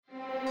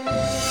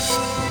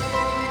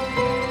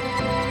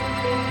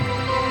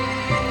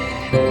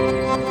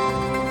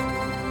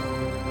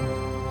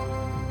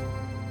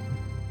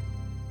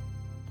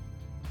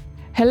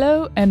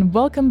Hello and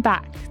welcome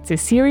back to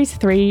Series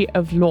 3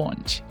 of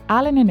Launch,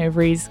 Allen &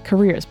 Overy's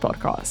Careers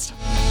podcast.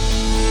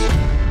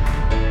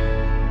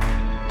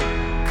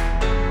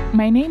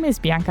 My name is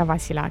Bianca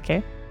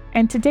Vasilake,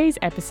 and today's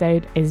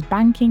episode is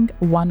Banking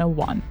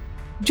 101.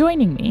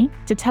 Joining me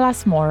to tell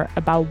us more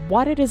about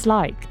what it is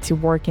like to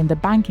work in the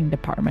banking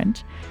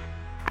department,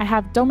 I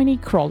have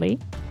Dominique Crowley,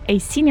 a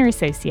senior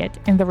associate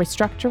in the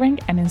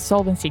Restructuring and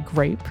Insolvency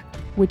Group,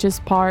 which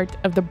is part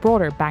of the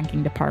broader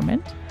banking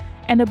department,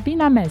 and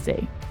Obinna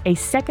Meze, a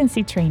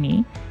second-seat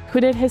trainee who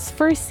did his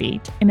first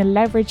seat in a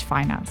leverage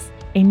finance,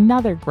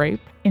 another group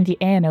in the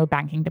A&O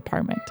banking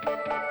department.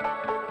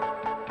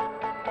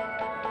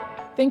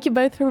 Thank you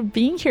both for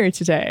being here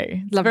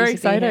today. It's Lovely very to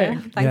exciting.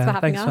 Be here.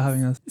 Thanks for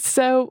having us.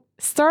 So,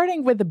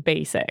 starting with the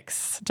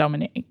basics,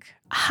 Dominique,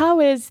 how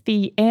is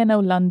the A&O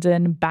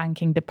London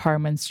banking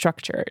department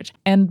structured?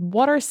 And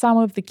what are some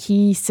of the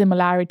key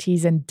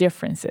similarities and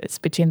differences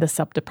between the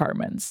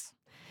sub-departments?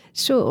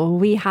 Sure.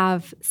 We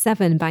have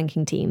 7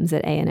 banking teams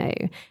at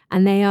A&O,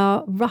 and they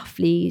are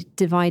roughly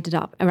divided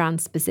up around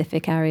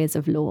specific areas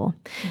of law.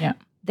 Yeah.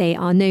 They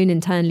are known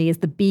internally as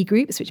the B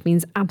groups, which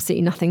means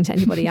absolutely nothing to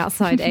anybody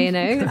outside A&O.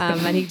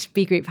 And each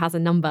B group has a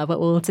number, but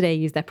we'll today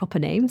use their proper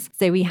names.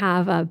 So we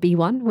have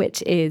B1,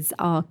 which is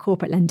our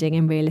corporate lending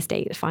and real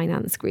estate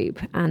finance group.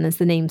 And as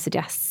the name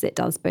suggests, it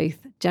does both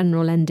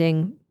general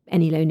lending,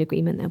 any loan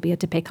agreement they'll be able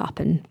to pick up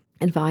and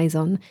advise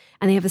on.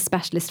 And they have a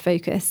specialist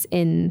focus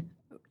in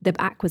the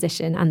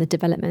acquisition and the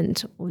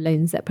development, or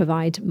loans that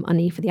provide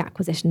money for the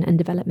acquisition and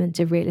development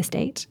of real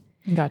estate.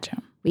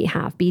 Gotcha. We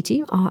have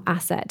B2, our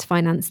asset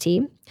finance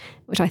team,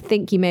 which I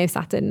think you may have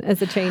sat in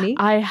as a trainee.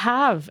 I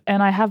have,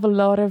 and I have a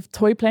lot of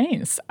toy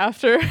planes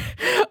after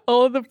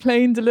all the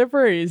plane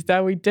deliveries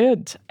that we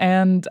did.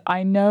 And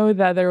I know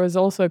that there was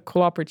also a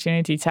cool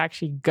opportunity to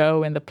actually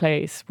go in the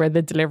place where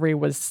the delivery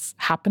was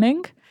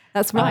happening.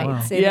 That's right.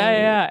 Wow. So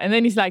yeah. And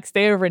then he's like,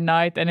 stay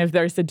overnight. And if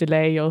there's a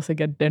delay, you also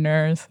get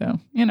dinner. So,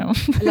 I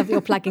love that you're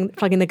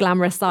plugging the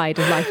glamorous side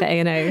of life at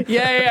A&O.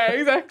 Yeah,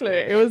 exactly.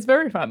 It was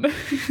very fun.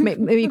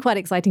 Maybe quite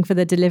exciting for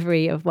the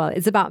delivery of,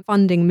 it's about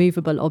funding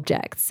movable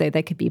objects. So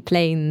there could be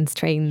planes,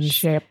 trains,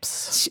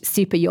 ships,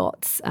 super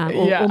yachts,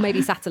 or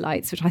maybe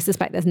satellites, which I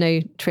suspect there's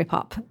no trip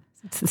up.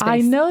 I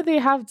know they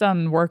have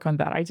done work on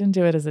that. I didn't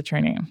do it as a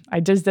trainee.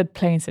 I just did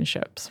planes and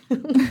ships.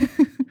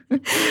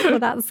 Well,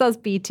 that's us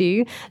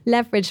B2.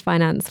 Leverage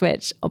finance,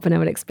 which Obinna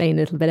will explain a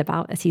little bit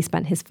about as he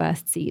spent his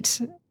first seat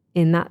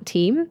in that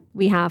team.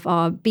 We have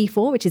our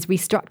B4, which is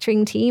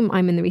restructuring team.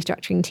 I'm in the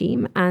restructuring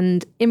team.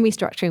 And in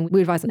restructuring,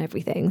 we advise on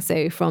everything.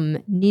 So from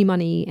new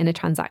money in a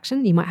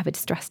transaction, you might have a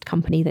distressed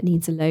company that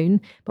needs a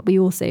loan, but we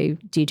also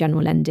do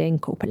general lending,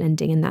 corporate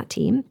lending in that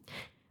team,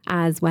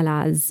 as well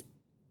as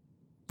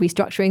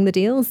restructuring the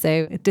deals.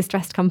 So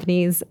distressed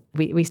companies,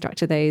 we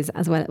restructure those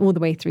as well, all the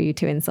way through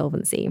to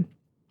insolvency.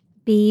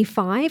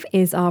 B5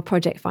 is our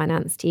project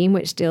finance team,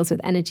 which deals with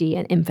energy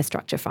and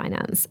infrastructure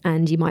finance.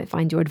 And you might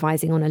find you're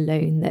advising on a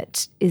loan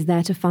that is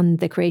there to fund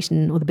the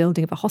creation or the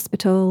building of a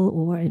hospital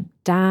or a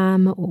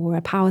dam or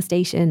a power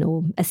station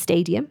or a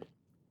stadium.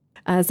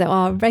 So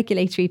our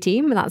regulatory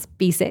team, that's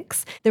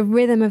B6. The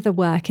rhythm of the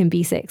work in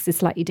B6 is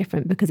slightly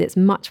different because it's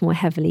much more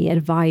heavily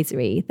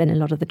advisory than a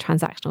lot of the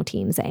transactional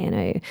teams at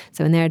A&O.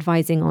 So when they're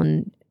advising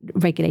on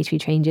regulatory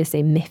changes,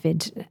 say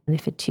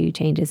MiFID 2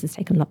 changes has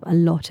taken a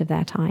lot of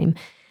their time.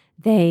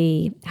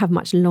 They have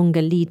much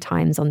longer lead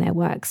times on their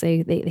work,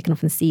 so they can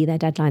often see their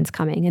deadlines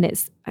coming, and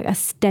it's a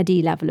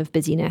steady level of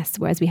busyness,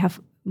 whereas we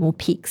have more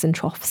peaks and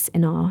troughs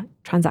in our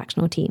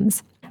transactional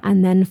teams.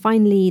 And then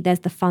finally, there's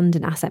the fund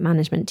and asset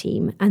management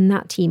team, and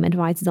that team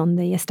advises on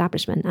the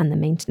establishment and the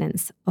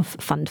maintenance of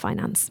fund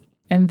finance.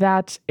 And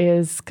that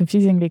is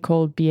confusingly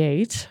called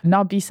B8,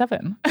 not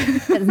B7.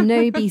 There's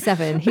no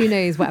B7. Who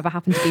knows whatever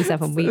happened to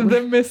B7?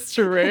 The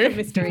mystery. The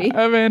mystery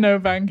of A&O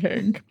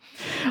banking.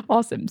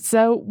 Awesome.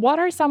 So what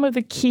are some of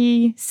the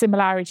key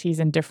similarities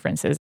and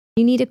differences?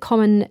 You need a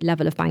common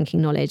level of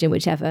banking knowledge in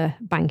whichever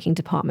banking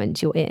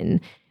department you're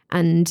in.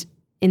 And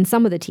in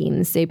some of the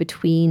teams, so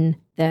between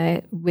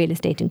the real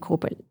estate and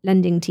corporate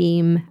lending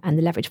team and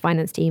the leverage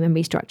finance team and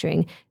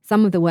restructuring,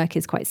 some of the work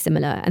is quite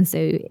similar. And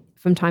so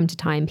from time to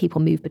time, people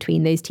move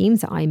between those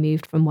teams. So I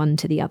moved from one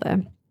to the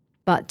other.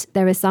 But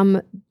there is some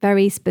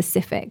very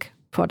specific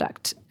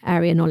product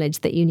area knowledge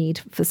that you need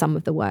for some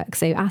of the work.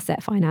 So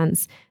asset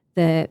finance,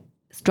 the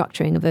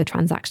structuring of a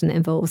transaction that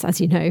involves,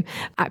 as you know,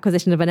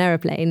 acquisition of an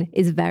aeroplane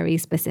is very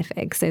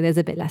specific. So there's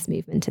a bit less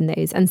movement in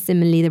those. And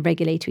similarly, the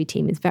regulatory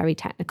team is very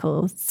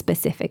technical,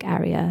 specific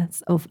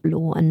areas of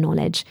law and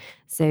knowledge.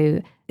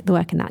 So the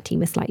work in that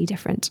team is slightly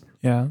different.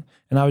 Yeah.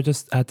 And I would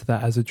just add to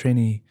that, as a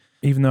trainee,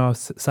 even though I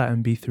was sat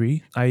in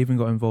B3, I even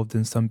got involved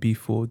in some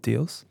B4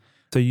 deals.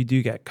 So you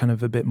do get kind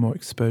of a bit more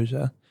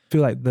exposure. I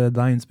feel like the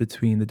lines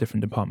between the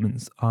different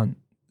departments aren't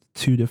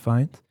too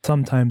defined.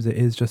 Sometimes it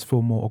is just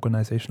for more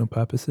organizational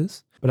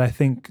purposes. But I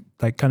think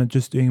like kind of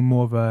just doing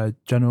more of a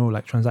general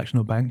like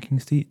transactional banking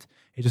seat,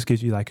 it just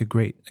gives you like a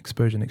great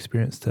exposure and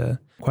experience to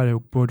quite a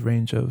broad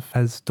range of,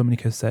 as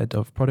Dominique has said,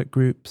 of product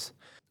groups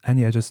and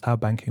just how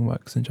banking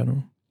works in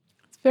general.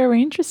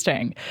 very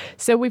interesting.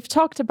 So we've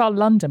talked about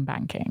London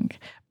banking,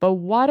 but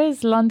what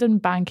is London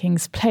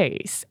banking's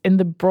place in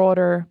the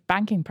broader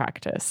banking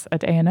practice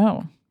at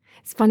A&O?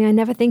 It's funny, I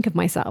never think of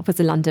myself as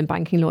a London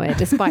banking lawyer,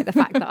 despite the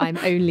fact that I'm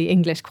only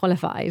English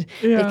qualified,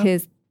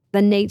 because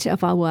the nature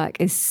of our work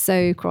is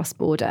so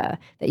cross-border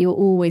that you're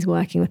always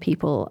working with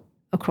people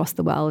across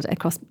the world,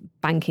 across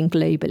banking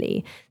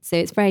globally. So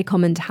it's very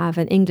common to have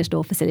an English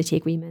law facility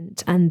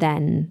agreement and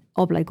then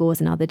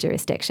obligors in other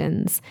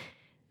jurisdictions.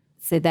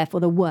 So therefore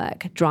the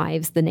work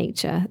drives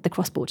the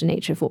cross-border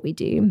nature of what we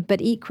do.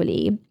 But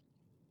equally,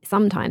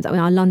 sometimes,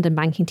 our London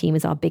banking team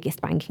is our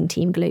biggest banking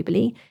team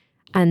globally.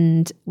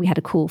 And we had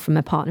a call from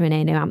a partner in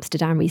A&O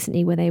Amsterdam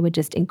recently where they were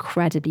just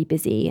incredibly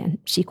busy. And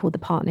she called the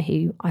partner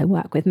who I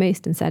work with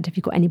most and said, have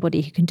you got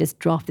anybody who can just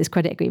draft this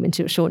credit agreement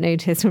at short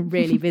notice? We're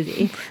really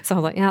busy. So I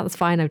was like, yeah, that's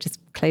fine. I've just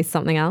closed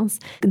something else.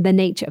 The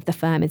nature of the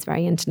firm is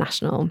very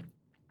international.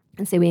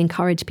 And so we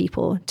encourage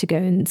people to go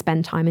and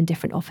spend time in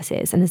different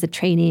offices. And as a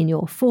trainee in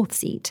your fourth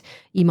seat,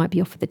 you might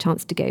be offered the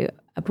chance to go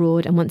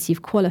abroad. And once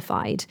you've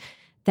qualified,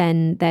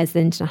 then there's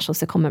the International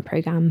Secondment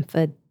Programme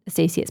for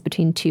associates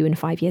between 2 and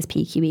 5 years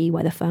PQE,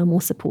 where the firm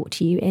will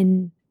support you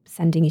in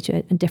sending you to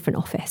a different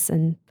office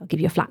and they'll give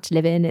you a flat to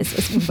live in. It's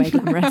very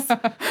glamorous.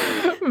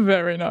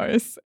 Very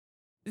nice.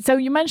 So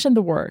you mentioned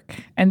the work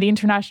and the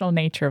international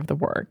nature of the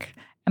work.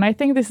 And I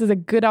think this is a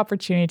good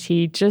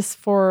opportunity just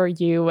for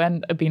you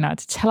and Abina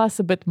to tell us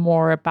a bit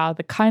more about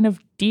the kind of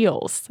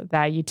deals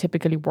that you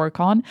typically work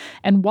on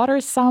and what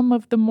are some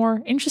of the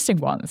more interesting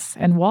ones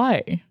and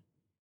why?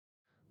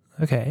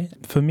 Okay.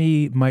 For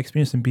me, my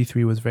experience in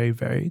B3 was very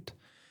varied.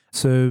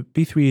 So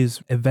B3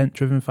 is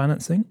event-driven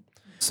financing.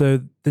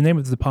 So the name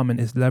of the department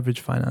is leverage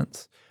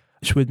finance,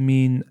 which would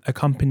mean a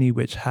company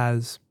which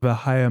has a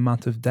higher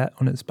amount of debt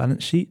on its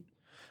balance sheet,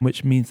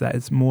 which means that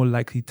it's more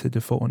likely to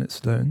default on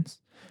its loans.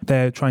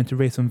 They're trying to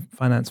raise some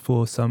finance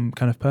for some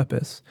kind of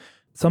purpose.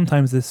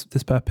 Sometimes this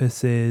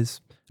purpose is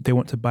they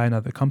want to buy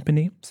another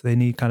company, so they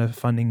need kind of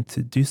funding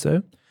to do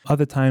so.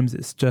 Other times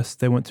it's just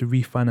they want to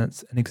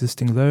refinance an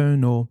existing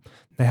loan or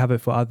they have it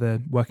for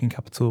other working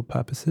capital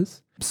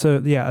purposes.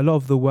 So yeah, a lot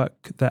of the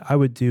work that I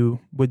would do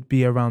would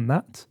be around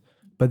that.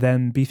 But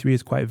then B3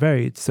 is quite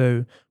varied.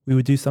 So we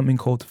would do something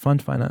called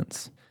fund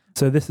finance.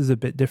 So this is a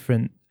bit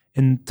different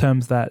in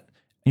terms that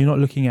you're not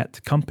looking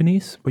at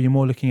companies, but you're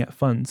more looking at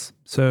funds.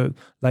 So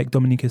like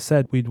Dominique has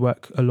said, we'd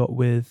work a lot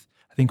with,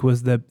 I think it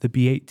was the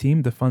B8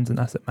 team, the funds and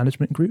asset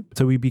management group.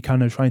 So we'd be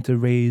kind of trying to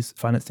raise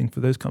financing for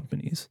those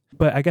companies.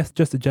 But I guess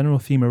just a general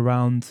theme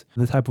around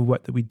the type of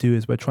work that we do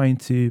is we're trying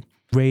to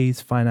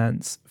raise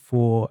finance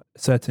for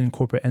certain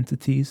corporate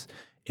entities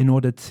in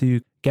order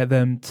to get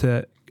them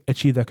to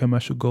achieve their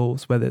commercial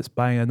goals, whether it's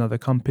buying another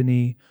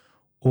company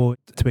or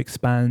to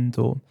expand,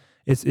 or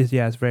it's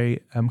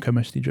very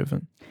commercially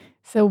driven.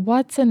 So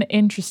what's an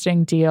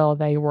interesting deal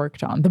that you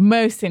worked on? The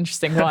most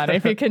interesting one,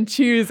 if you can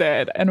choose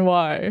it, and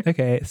why?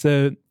 Okay,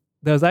 so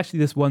there was actually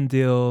this one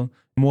deal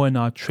more in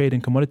our trade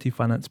and commodity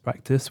finance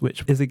practice,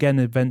 which is again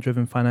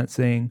event-driven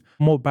financing.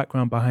 More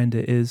background behind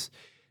it is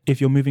if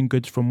you're moving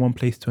goods from one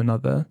place to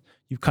another,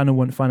 you kind of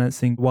want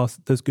financing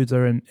whilst those goods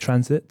are in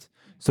transit.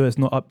 So it's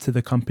not up to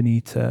the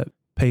company to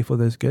pay for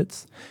those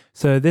goods.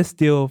 So this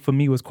deal for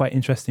me was quite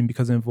interesting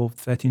because it involved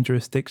 13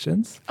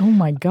 jurisdictions. Oh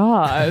my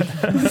God.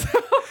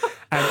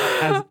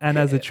 And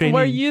as a trainee...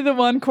 Were you the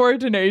one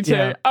coordinating?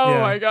 Yeah,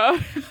 my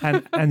God.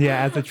 and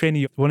as a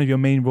trainee, one of your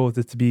main roles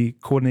is to be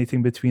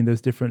coordinating between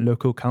those different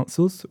local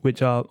councils,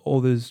 which are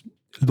all those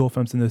law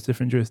firms in those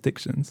different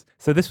jurisdictions.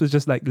 So this was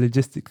just like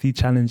logistically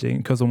challenging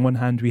because on one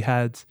hand, we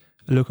had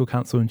a local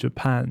council in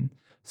Japan.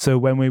 So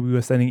when we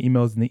were sending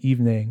emails in the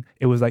evening,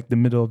 it was like the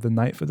middle of the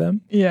night for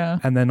them. Yeah.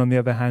 And then on the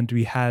other hand,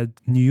 we had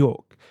New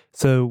York.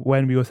 So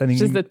when we were sending...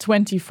 Just the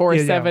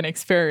 24/7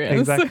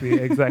 experience.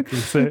 Exactly.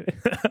 So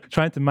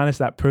trying to manage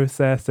that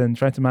process and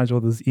trying to manage all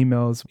those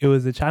emails, it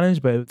was a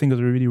challenge, but I think it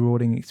was a really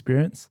rewarding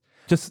experience.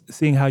 Just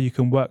seeing how you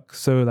can work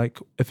so like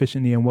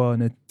efficiently and well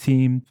in a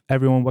team,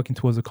 everyone working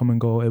towards a common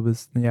goal. That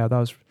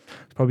was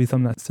probably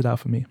something that stood out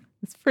for me.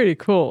 It's pretty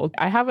cool.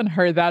 I haven't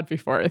heard that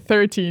before.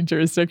 13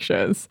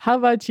 jurisdictions. How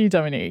about you,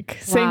 Dominique?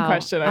 Same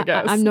question, I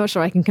guess. I'm not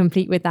sure I can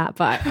compete with that,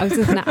 but I was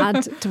just going to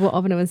add to what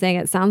Abina was saying.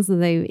 It sounds as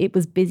though it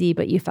was busy,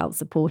 but you felt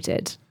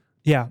supported.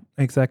 Yeah,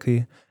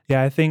 exactly.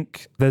 Yeah, I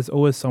think there's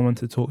always someone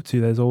to talk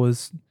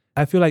to.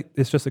 I feel like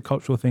it's just a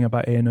cultural thing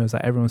about A&O is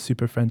that everyone's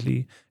super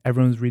friendly.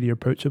 Everyone's really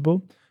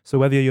approachable. So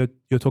whether you're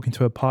talking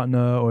to a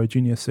partner or a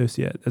junior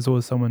associate, there's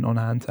always someone on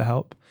hand to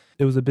help.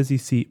 It was a busy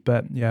seat,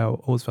 but yeah, I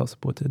always felt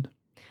supported.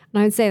 And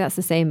I would say that's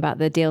the same about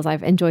the deals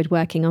I've enjoyed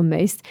working on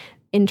most.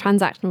 In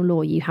transactional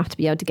law, you have to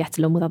be able to get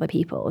along with other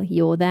people.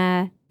 You're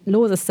there.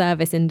 Law is a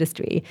service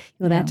industry.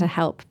 You're there to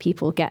help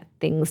people get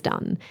things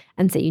done.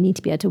 And so you need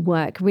to be able to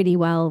work really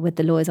well with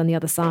the lawyers on the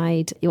other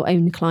side, your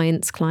own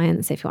clients.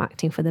 If you're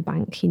acting for the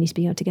bank, you need to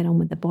be able to get on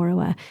with the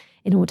borrower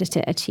in order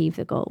to achieve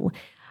the goal.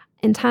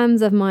 In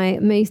terms of my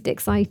most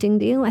exciting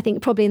deal, I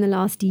think probably in the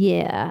last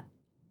year,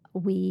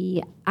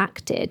 we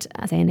acted,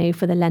 as I know,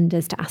 for the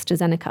lenders to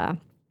AstraZeneca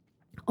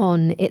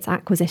on its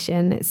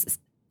acquisition. It's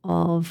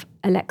of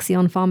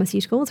Alexion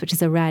Pharmaceuticals, which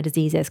is a rare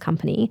diseases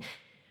company.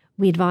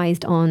 We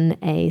advised on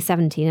a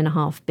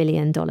 $17.5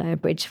 billion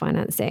bridge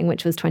financing,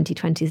 which was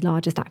 2020's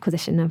largest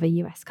acquisition of a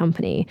US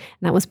company.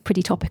 And that was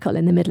pretty topical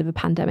in the middle of a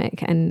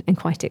pandemic and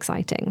quite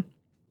exciting.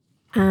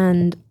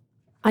 And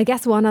I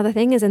guess one other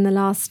thing is in the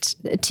last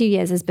 2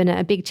 years, there's been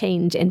a big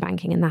change in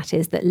banking, and that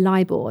is that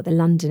LIBOR, the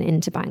London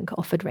Interbank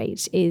Offered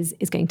Rate, is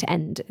going to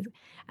end.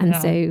 And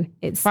so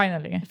it's...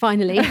 Finally.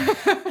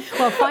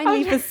 Well,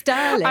 finally for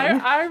sterling.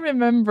 I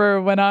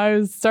remember when I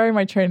was starting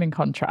my training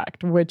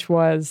contract, which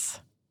was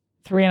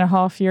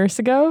 3.5 years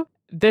ago,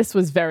 this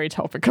was very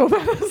topical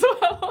then as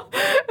well.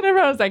 And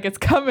everyone was like, it's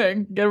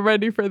coming. Get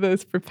ready for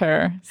this.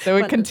 Prepare. So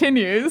it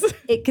continues.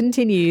 It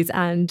continues.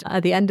 And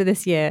at the end of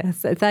this year,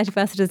 so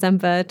 31st of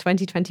December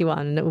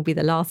 2021, it will be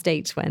the last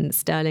date when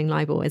sterling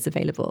LIBOR is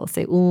available.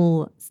 So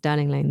all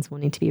sterling loans will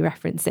need to be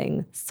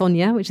referencing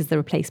SONIA, which is the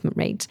replacement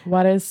rate.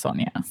 What is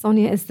SONIA?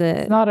 SONIA is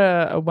It's not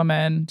a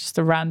woman, just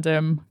a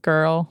random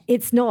girl.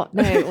 It's not,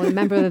 no, or a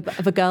member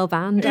of a girl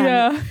band.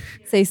 Yeah.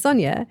 So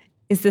SONIA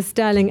is the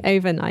sterling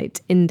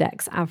overnight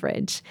index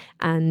average,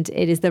 and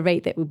it is the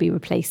rate that will be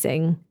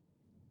replacing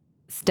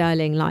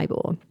sterling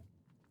LIBOR.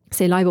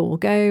 So LIBOR will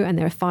go, and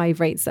there are 5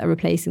 rates that are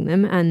replacing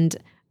them, and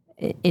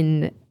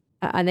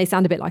they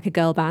sound a bit like a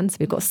girl band. So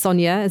we've got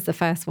SONIA as the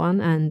first one,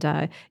 and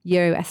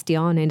Euro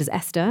SDR, known as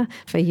Esther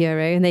for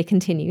euro, and they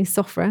continue.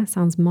 SOFR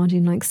sounds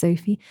margin like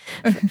Sophie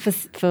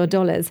for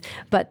dollars.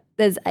 But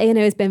A&O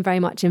has been very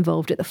much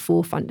involved at the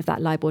forefront of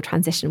that LIBOR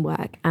transition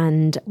work,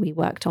 and we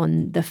worked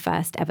on the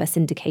first ever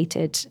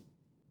syndicated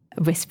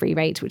risk-free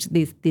rate, which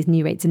these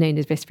new rates are known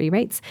as risk-free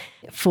rates.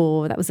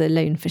 That was a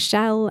loan for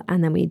Shell,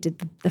 and then we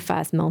did the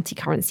first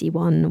multi-currency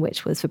one,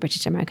 which was for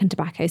British American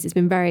Tobacco. So it's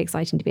been very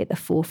exciting to be at the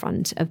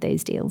forefront of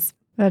those deals.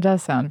 That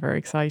does sound very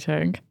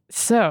exciting.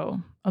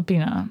 So,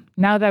 Albina,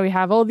 now that we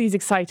have all these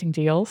exciting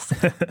deals,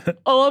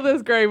 all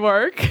this great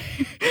work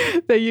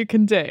that you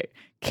can do,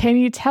 can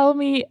you tell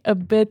me a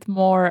bit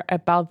more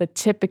about the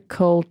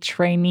typical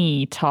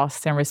trainee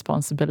tasks and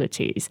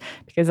responsibilities?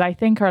 Because I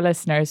think our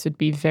listeners would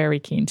be very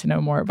keen to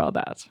know more about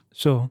that.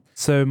 Sure.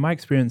 So my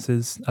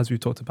experiences, as we've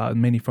talked about,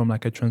 mainly from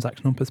like a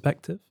transactional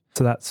perspective.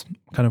 So that's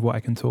kind of what I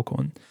can talk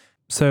on.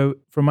 So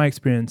from my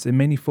experience, it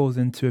mainly falls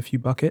into a few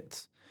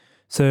buckets.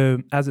 So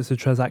as it's a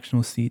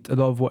transactional seat, a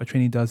lot of what a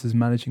trainee does is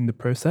managing the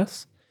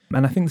process.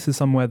 And I think this is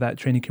somewhere that a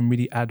trainee can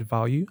really add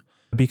value.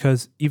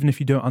 Because even if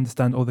you don't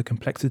understand all the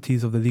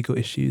complexities of the legal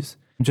issues,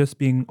 just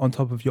being on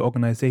top of your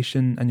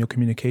organization and your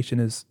communication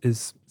is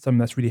something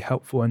that's really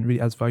helpful and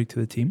really adds value to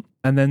the team.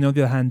 And then on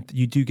the other hand,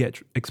 you do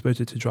get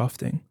exposure to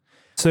drafting.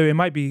 So it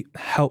might be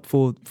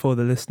helpful for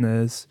the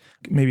listeners,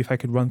 maybe if I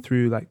could run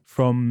through like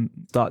from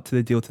start to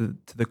the deal to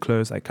the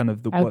close, like kind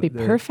of that would be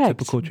perfect.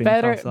 Typical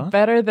training tasks are.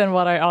 Better than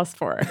what I asked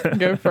for.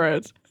 Go for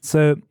it.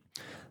 So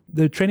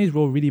the trainee's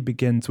role really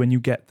begins when you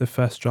get the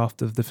first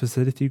draft of the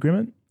facility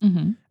agreement.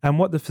 Mm-hmm. And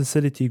what the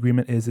facility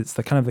agreement is, it's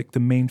the kind of like the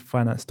main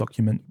finance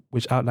document,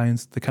 which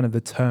outlines the kind of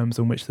the terms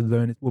on which the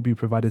loan will be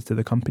provided to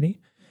the company.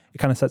 It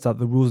kind of sets out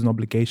the rules and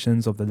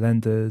obligations of the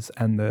lenders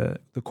and the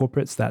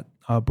corporates that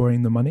are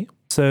borrowing the money.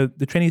 So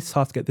the trainee's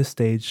task at this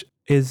stage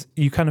is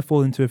you kind of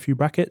fall into a few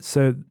brackets.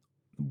 So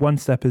one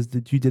step is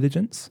the due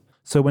diligence.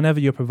 So whenever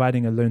you're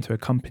providing a loan to a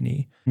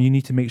company, you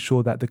need to make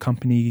sure that the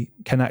company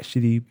can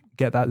actually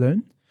get that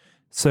loan.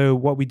 So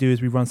what we do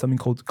is we run something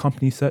called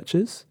company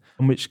searches,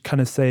 which kind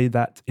of say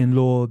that in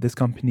law, this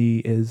company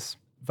is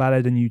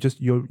valid and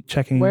you're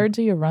checking. Where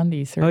do you run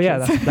these searches? Oh yeah,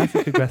 that's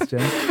a good question.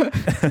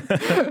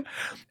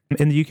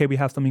 In the UK, we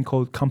have something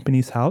called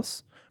Companies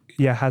House.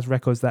 Yeah, it has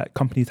records that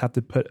companies have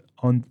to put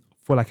on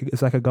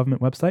it's like a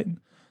government website.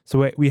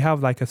 So we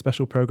have like a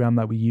special program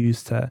that we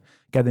use to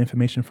get the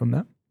information from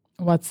that.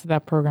 What's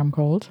that program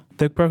called?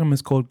 The program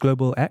is called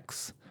Global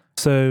X.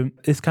 So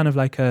it's kind of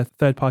like a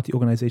third-party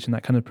organization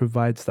that kind of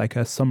provides like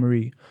a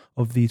summary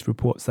of these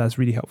reports that's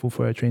really helpful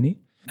for a trainee.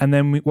 And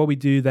then what we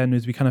do then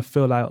is we kind of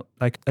fill out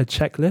like a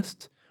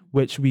checklist,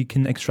 which we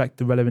can extract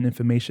the relevant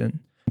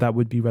information that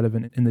would be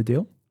relevant in the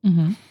deal.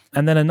 Mm-hmm.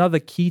 And then another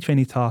key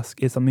trainee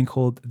task is something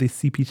called the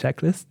CP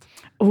checklist.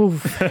 Oh,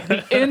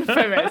 the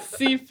infamous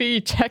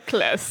CP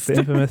checklist. The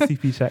infamous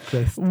CP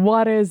checklist.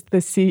 What is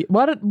the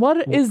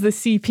What is the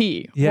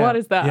CP? Yeah, what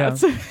is that? Yeah.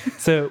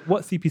 So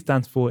what CP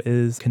stands for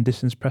is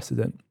conditions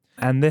precedent.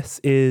 And this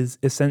is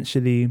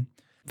essentially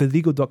the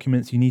legal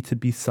documents you need to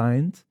be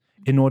signed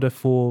in order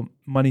for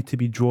money to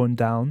be drawn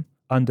down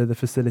under the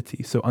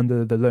facility, so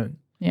under the loan.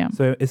 Yeah.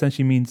 So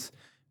essentially means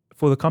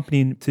for the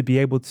company to be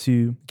able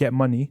to get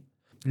money,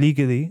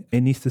 legally,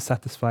 it needs to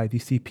satisfy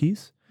these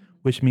CPs,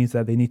 which means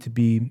that they need to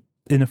be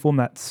in a form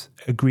that's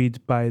agreed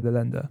by the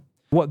lender.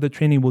 What the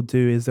trainee will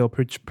do is they'll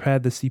prepare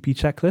the CP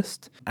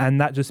checklist,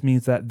 and that just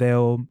means that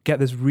they'll get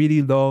this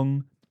really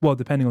long, well,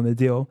 depending on the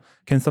deal,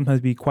 can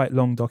sometimes be quite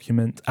long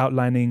document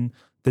outlining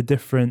the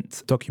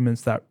different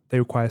documents that they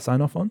require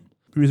sign-off on.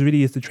 It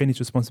really is the trainee's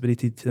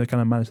responsibility to kind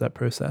of manage that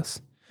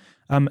process.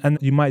 And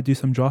you might do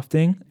some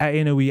drafting. At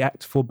A&O, we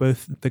act for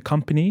both the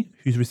company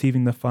who's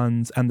receiving the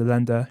funds and the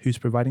lender who's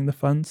providing the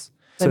funds.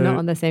 So not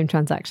on the same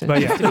transaction,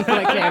 but yeah. to be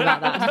quite clear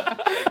about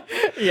that.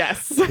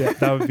 Yes. Yeah,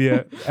 that would be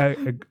a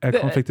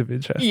conflict of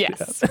interest.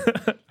 Yes.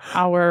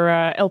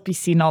 Our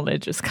LPC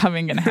knowledge is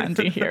coming in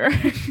handy here.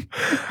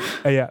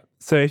 Yeah.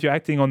 So if you're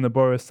acting on the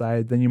borrower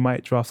side, then you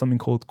might draft something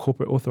called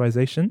corporate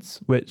authorizations,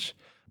 which,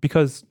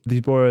 because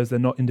these borrowers, they're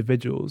not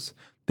individuals,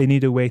 they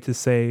need a way to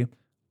say,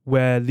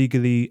 we're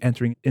legally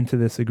entering into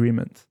this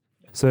agreement.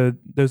 So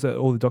those are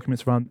all the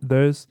documents around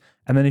those.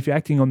 And then if you're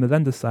acting on the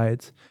lender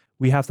side,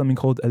 we have something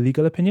called a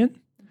legal opinion.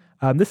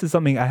 This is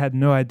something I had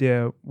no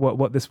idea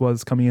what this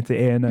was coming into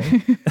A&O.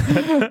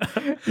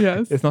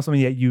 Yes. It's not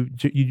something that you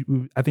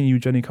I think you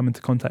generally come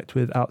into contact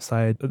with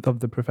outside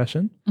of the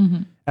profession.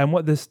 Mm-hmm. And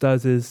what this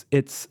does is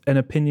it's an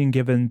opinion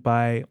given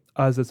by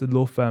us as a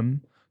law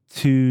firm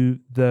to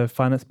the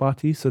finance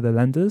party, so the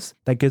lenders,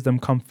 that gives them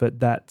comfort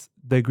that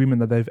the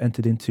agreement that they've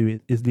entered into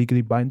is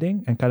legally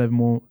binding and kind of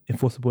more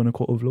enforceable in a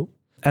court of law.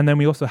 And then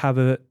we also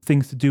have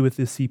things to do with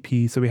the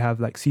CP. So we have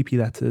like CP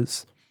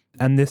letters.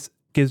 And this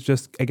gives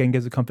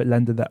a comfort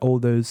lender that all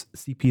those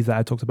CPs that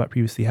I talked about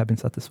previously have been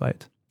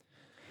satisfied.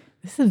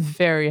 This is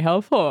very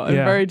helpful and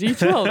very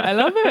detailed. I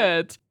love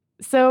it.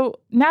 So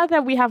now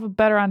that we have a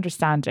better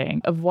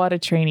understanding of what a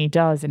trainee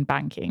does in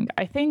banking,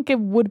 I think it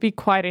would be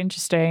quite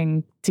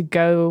interesting to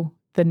go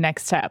the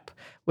next step,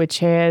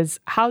 which is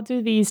how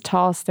do these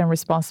tasks and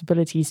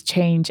responsibilities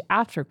change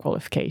after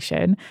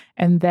qualification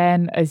and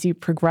then as you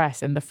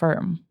progress in the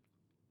firm?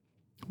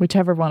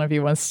 Whichever one of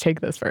you wants to take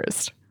this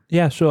first.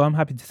 Yeah, sure. I'm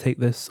happy to take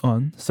this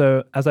on.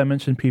 So as I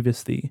mentioned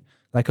previously,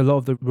 like a lot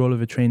of the role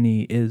of a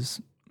trainee is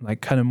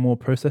like kind of more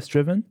process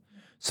driven.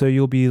 So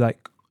you'll be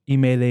like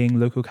emailing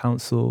local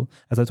council,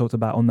 as I talked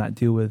about on that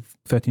deal with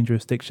 13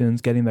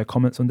 jurisdictions, getting their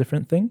comments on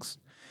different things.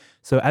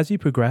 So as you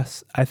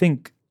progress, I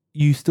think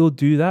you still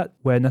do that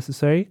where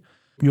necessary.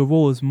 Your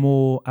role is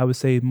more, I would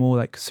say, more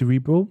like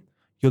cerebral.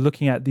 You're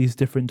looking at these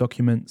different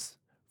documents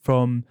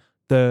from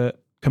the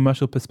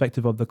commercial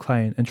perspective of the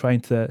client and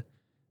trying to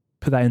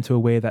put that into a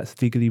way that's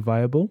legally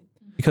viable.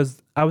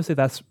 Because I would say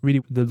that's really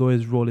what the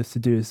lawyer's role is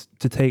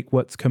to take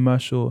what's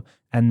commercial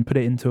and put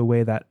it into a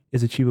way that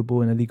is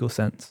achievable in a legal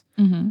sense.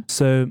 Mm-hmm.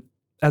 So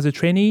as a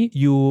trainee,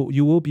 you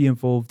will be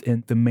involved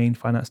in the main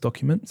finance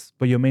documents,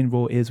 but your main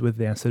role is with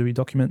the ancillary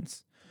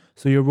documents.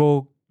 So your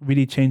role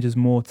really changes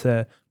more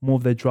to more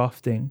of the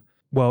drafting,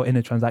 well, in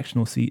a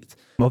transactional seat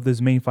of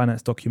those main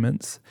finance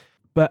documents.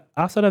 But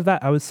outside of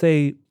that, I would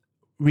say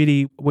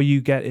really what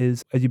you get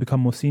is, as you become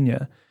more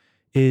senior,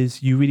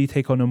 is you really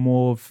take on a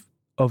more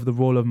of the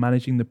role of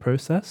managing the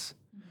process.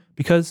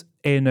 Because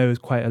A&O is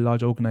quite a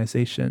large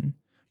organization,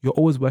 you're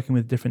always working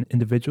with different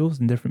individuals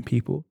and different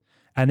people.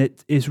 And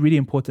it is really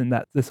important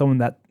that there's someone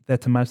there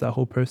to manage that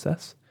whole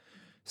process.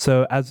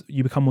 So as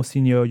you become more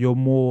senior, you're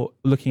more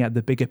looking at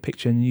the bigger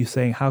picture and you're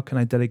saying, how can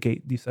I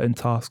delegate these certain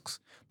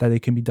tasks that they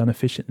can be done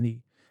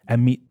efficiently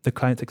and meet the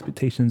client's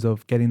expectations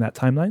of getting that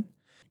timeline?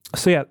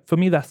 So yeah, for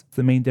me, that's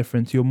the main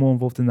difference. You're more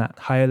involved in that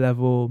higher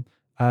level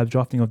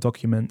drafting of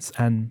documents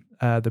and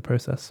the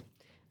process.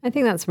 I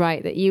think that's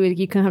right, that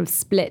you can have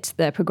split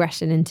the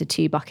progression into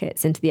two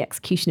buckets, into the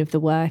execution of the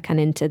work and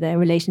into the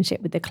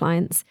relationship with the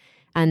clients.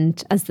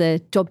 And as the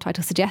job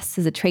title suggests,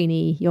 as a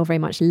trainee, you're very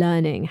much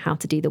learning how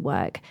to do the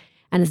work.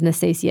 And as an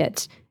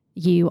associate,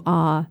 you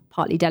are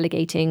partly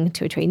delegating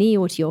to a trainee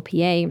or to your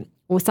PA,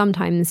 or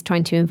sometimes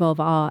trying to involve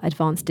our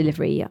advanced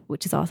delivery,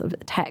 which is our sort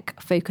of tech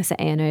focus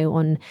at A&O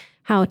on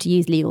how to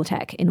use legal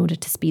tech in order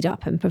to speed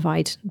up and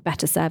provide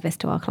better service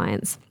to our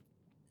clients.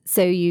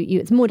 So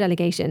it's more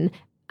delegation.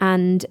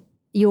 And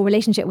your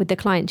relationship with the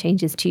client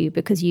changes too,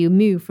 because you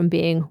move from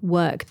being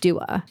work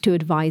doer to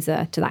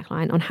advisor to that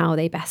client on how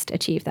they best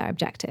achieve their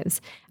objectives.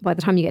 By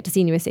the time you get to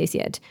senior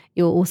associate,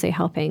 you're also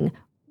helping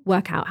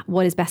work out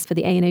what is best for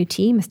the A&O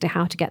team as to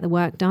how to get the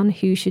work done,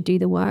 who should do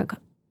the work,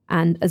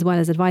 and as well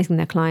as advising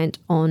their client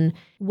on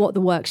what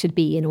the work should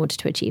be in order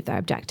to achieve their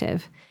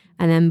objective.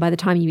 And then by the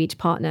time you reach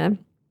partner,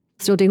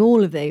 still doing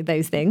all of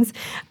those things.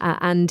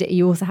 And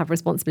you also have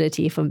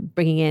responsibility for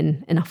bringing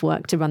in enough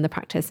work to run the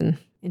practice and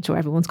ensure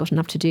everyone's got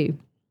enough to do.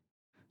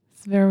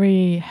 It's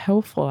very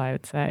helpful, I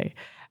would say.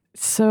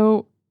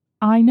 So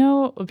I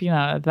know,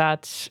 Obina,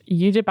 that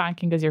you did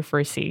banking as your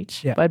first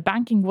seat, but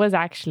banking was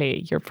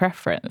actually your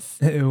preference.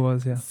 It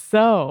was, yeah.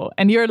 So,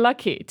 and you're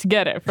lucky to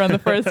get it from the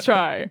first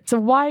try. So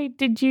why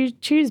did you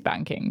choose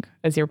banking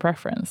as your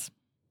preference?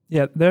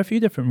 Yeah, there are a few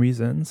different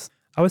reasons.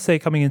 I would say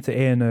coming into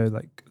A&O,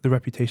 like the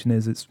reputation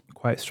is it's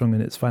quite strong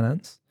in its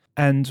finance.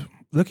 And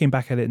looking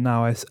back at it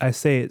now, I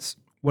say it's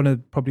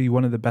probably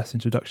one of the best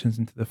introductions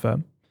into the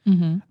firm.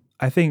 Mm-hmm.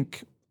 I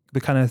think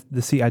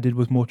the seat I did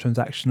was more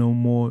transactional,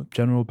 more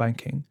general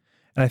banking.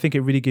 And I think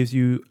it really gives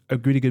you a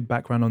really good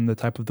background on the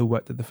type of the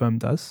work that the firm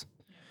does.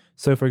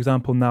 So for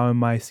example, now in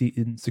my seat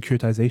in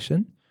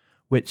securitization,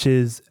 which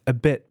is a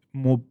bit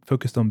more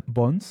focused on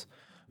bonds,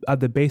 at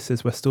the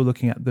basis, we're still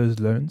looking at those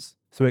loans.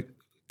 So it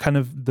kind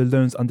of the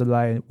loans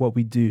underlie what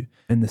we do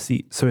in the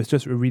seat. So it's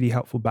just a really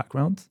helpful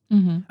background.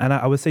 Mm-hmm. And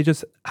I would say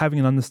just having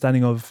an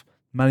understanding of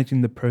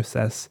managing the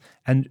process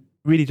and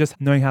really just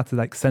knowing how to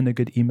like send a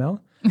good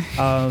email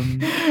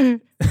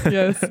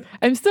Yes,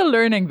 I'm still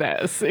learning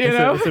this, you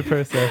know? It's a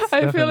process. I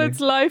feel definitely. it's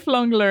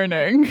lifelong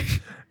learning.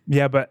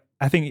 Yeah, but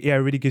I think, it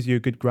really gives you a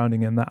good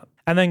grounding in that.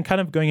 And then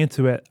kind of going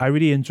into it, I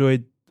really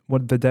enjoyed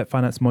the debt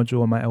finance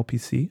module on my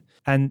LPC.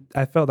 And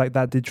I felt like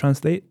that did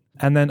translate.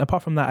 And then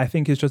apart from that, I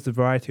think it's just the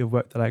variety of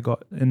work that I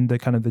got in the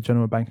kind of the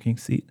general banking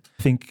seat.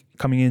 I think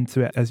coming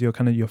into it as your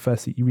kind of your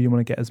first seat, you really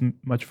want to get as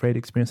much trade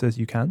experience as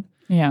you can.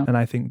 Yeah. And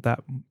I think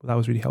that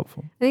was really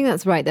helpful. I think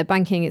that's right. That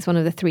banking is one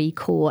of the three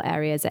core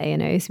areas at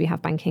A&O. So we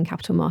have banking,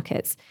 capital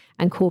markets,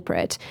 and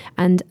corporate.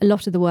 And a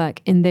lot of the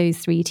work in those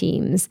three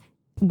teams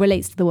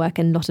relates to the work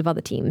in a lot of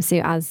other teams.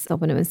 So as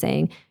Albina was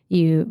saying,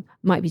 you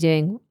might be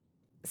doing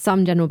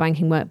some general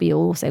banking work, but you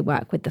also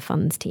work with the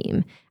funds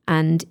team.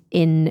 And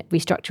in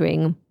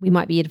restructuring, we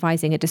might be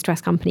advising a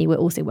distressed company. We're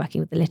also working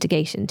with the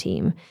litigation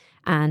team.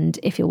 And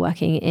if you're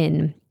working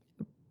in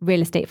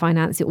real estate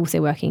finance, you're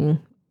also working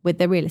with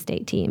the real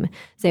estate team.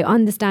 So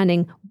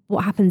understanding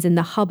what happens in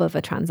the hub of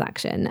a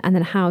transaction and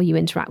then how you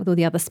interact with all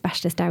the other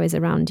specialist areas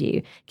around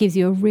you gives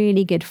you a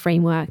really good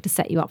framework to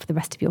set you up for the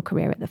rest of your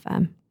career at the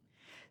firm.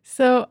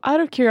 So out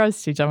of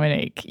curiosity,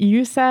 Dominique,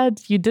 you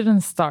said you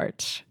didn't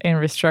start in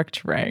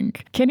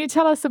restructuring. Can you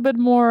tell us a bit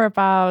more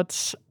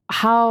about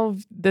how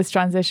this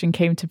transition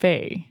came to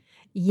be?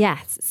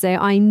 Yes. So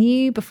I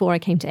knew before I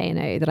came to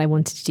A&O that I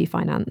wanted to do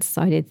finance.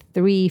 So I did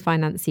 3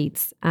 finance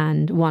seats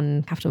and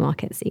 1 capital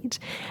market seat.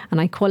 And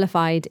I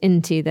qualified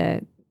into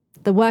the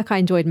work I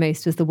enjoyed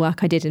most was the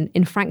work I did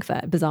in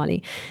Frankfurt,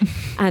 bizarrely.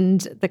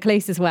 And the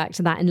closest work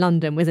to that in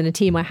London was in a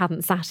team I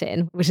hadn't sat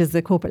in, which is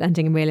the corporate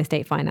lending and real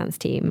estate finance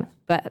team.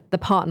 But the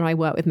partner I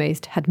worked with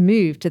most had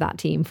moved to that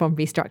team from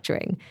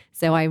restructuring.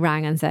 So I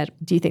rang and said,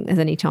 do you think there's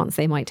any chance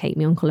they might take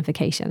me on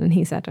qualification? And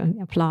he said,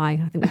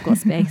 apply. I think we've got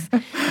space.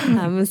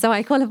 So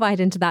I qualified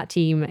into that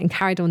team and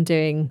carried on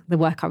doing the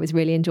work I was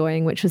really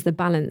enjoying, which was the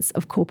balance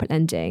of corporate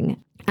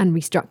lending and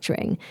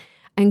restructuring.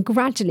 And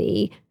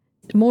gradually,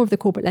 more of the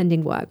corporate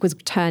lending work was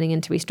turning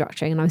into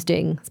restructuring, and I was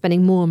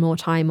spending more and more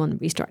time on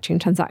restructuring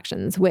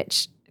transactions,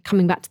 which,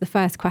 coming back to the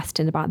first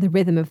question about the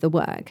rhythm of the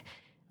work,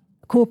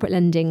 corporate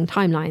lending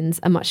timelines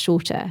are much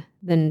shorter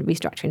than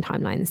restructuring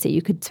timelines. So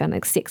you could spend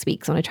like 6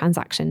 weeks on a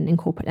transaction in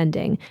corporate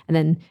lending and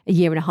then a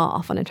year and a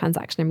half on a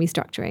transaction in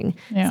restructuring.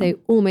 Yeah. So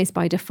almost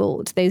by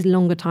default, those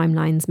longer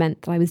timelines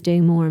meant that I was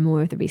doing more and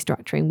more of the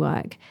restructuring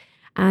work.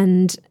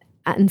 And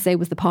so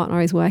was the partner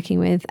I was working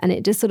with. And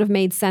it just sort of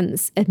made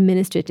sense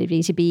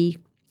administratively to be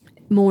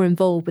more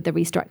involved with the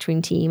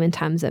restructuring team in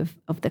terms of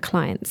the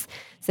clients.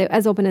 So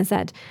as Albina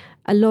said,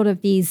 a lot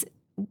of these,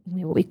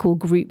 what we call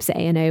groups at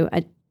A&O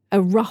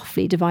are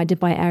roughly divided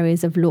by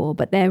areas of law,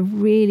 but they're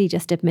really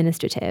just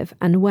administrative.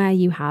 And where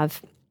you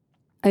have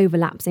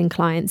overlaps in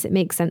clients, it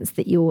makes sense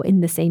that you're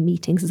in the same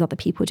meetings as other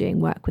people doing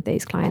work with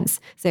those clients.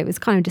 So it was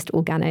kind of just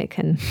organic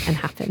and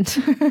happened.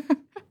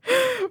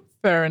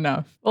 Fair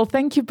enough. Well,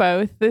 thank you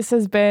both. This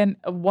has been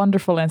a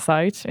wonderful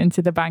insight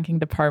into the banking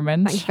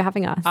department. Thank you for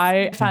having us.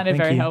 I found it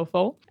Thank very you.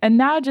 helpful. And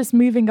now just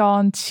moving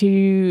on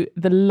to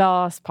the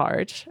last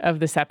part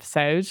of this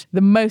episode,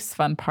 the most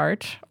fun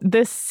part.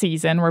 This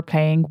season, we're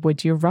playing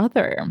Would You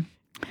Rather?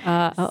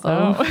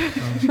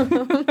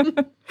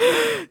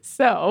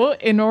 So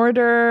in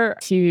order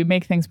to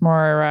make things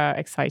more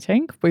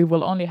exciting, we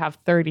will only have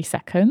 30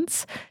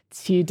 seconds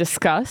to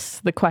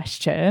discuss the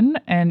question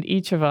and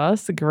each of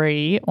us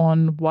agree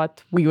on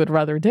what we would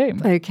rather do.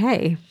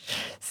 Okay.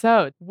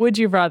 So would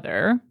you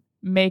rather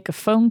make a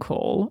phone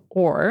call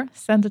or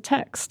send a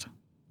text?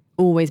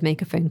 Always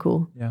make a phone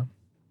call. Yeah.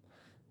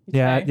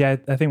 Okay. Yeah.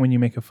 I think when you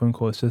make a phone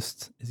call,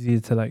 it's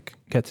easier to like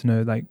get to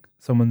know like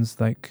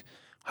someone's like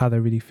how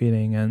they're really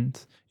feeling,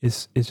 and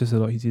it's just a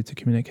lot easier to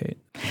communicate.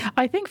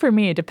 I think for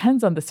me, it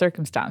depends on the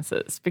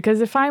circumstances,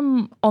 because if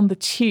I'm on the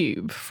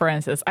tube, for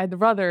instance,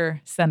 I'd rather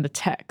send a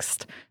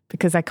text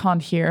because I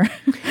can't hear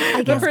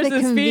the guess the person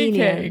speaking.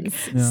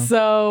 convenience. Yeah.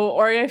 So,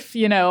 or if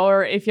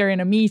you're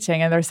in a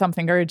meeting and there's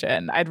something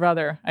urgent, I'd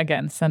rather,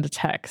 again, send a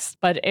text.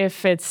 But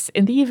if it's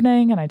in the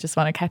evening and I just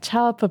want to catch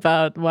up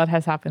about what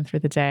has happened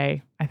through the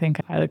day, I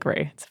think I'd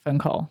agree. It's a phone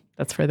call.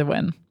 That's for the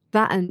win.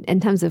 That, and in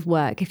terms of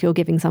work, if you're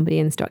giving somebody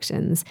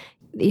instructions,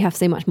 you have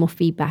so much more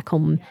feedback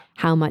on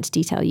how much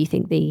detail you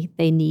think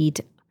they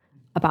need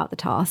about the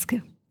task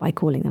by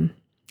calling them.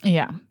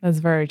 Yeah, that's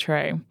very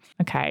true.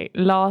 Okay,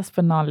 last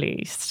but not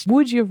least,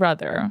 would you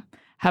rather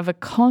have a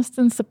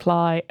constant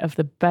supply of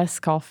the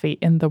best coffee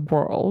in the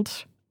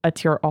world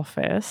at your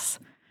office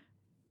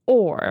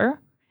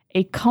or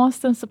a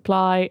constant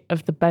supply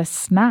of the best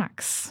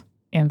snacks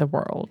in the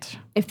world?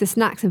 If the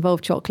snacks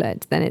involve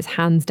chocolate, then it's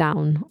hands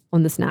down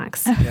on the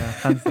snacks. Yeah,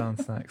 hands down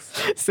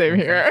snacks. Same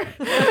here.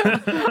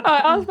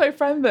 I asked my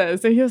friend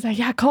this and he was like,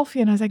 yeah,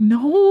 coffee. And I was like,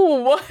 no,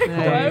 why would you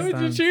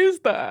understand. choose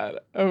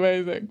that?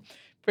 Amazing.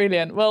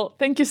 Brilliant. Well,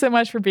 thank you so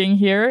much for being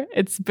here.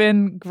 It's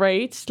been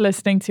great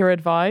listening to your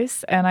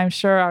advice. And I'm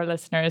sure our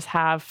listeners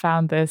have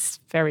found this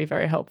very,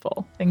 very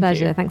helpful. Thank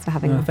Pleasure. you. Thanks for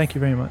having us. Thank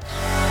you very much.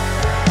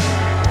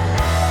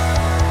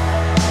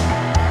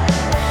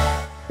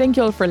 Thank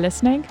you all for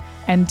listening.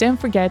 And don't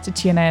forget to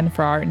tune in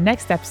for our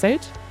next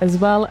episode, as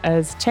well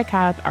as check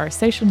out our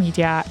social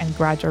media and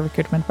graduate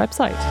recruitment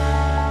website.